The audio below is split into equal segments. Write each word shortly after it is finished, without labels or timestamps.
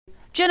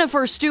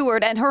Jennifer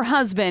Stewart and her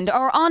husband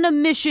are on a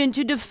mission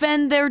to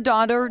defend their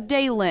daughter,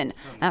 Daylin,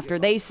 after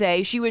they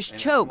say she was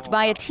choked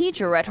by a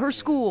teacher at her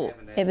school.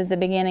 It was the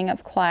beginning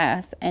of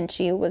class, and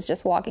she was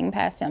just walking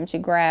past him to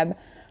grab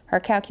her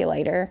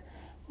calculator,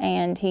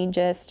 and he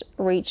just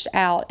reached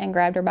out and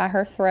grabbed her by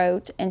her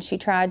throat, and she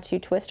tried to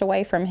twist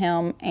away from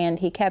him, and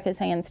he kept his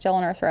hand still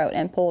on her throat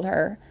and pulled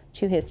her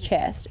to his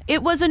chest.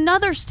 It was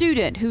another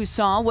student who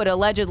saw what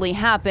allegedly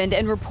happened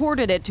and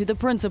reported it to the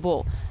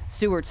principal.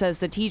 Stewart says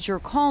the teacher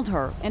called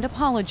her and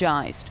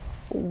apologized.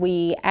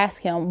 We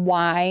asked him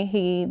why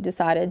he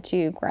decided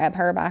to grab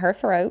her by her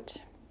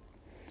throat,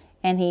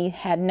 and he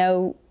had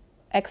no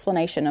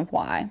explanation of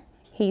why.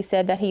 He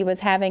said that he was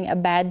having a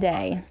bad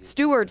day.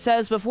 Stewart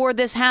says before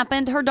this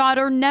happened, her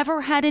daughter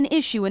never had an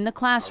issue in the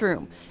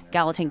classroom.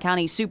 Gallatin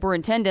County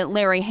Superintendent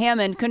Larry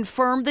Hammond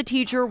confirmed the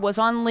teacher was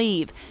on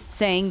leave,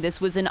 saying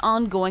this was an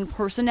ongoing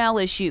personnel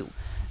issue.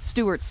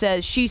 Stewart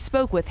says she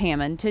spoke with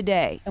Hammond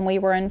today. And we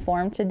were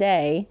informed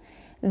today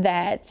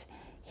that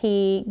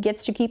he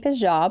gets to keep his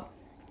job.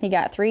 He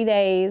got 3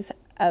 days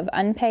of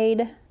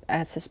unpaid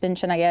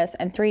suspension, I guess,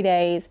 and 3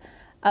 days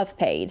of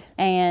paid,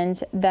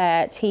 and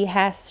that he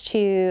has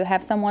to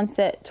have someone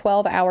sit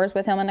 12 hours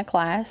with him in a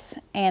class,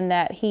 and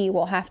that he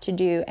will have to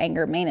do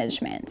anger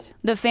management.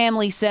 The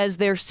family says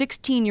their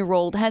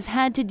 16-year-old has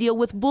had to deal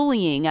with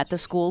bullying at the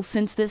school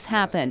since this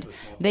happened.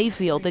 They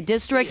feel the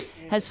district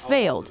has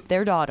failed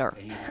their daughter.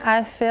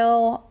 I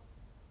feel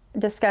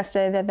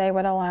disgusted that they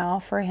would allow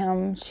for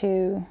him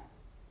to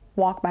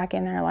walk back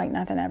in there like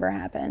nothing ever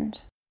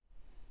happened.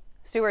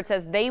 Stewart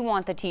says they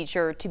want the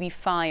teacher to be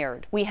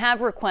fired. We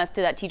have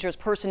requested that teacher's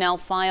personnel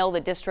file. The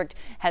district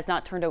has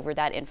not turned over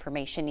that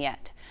information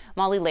yet.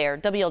 Molly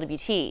Laird,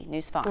 WLWT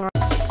News 5.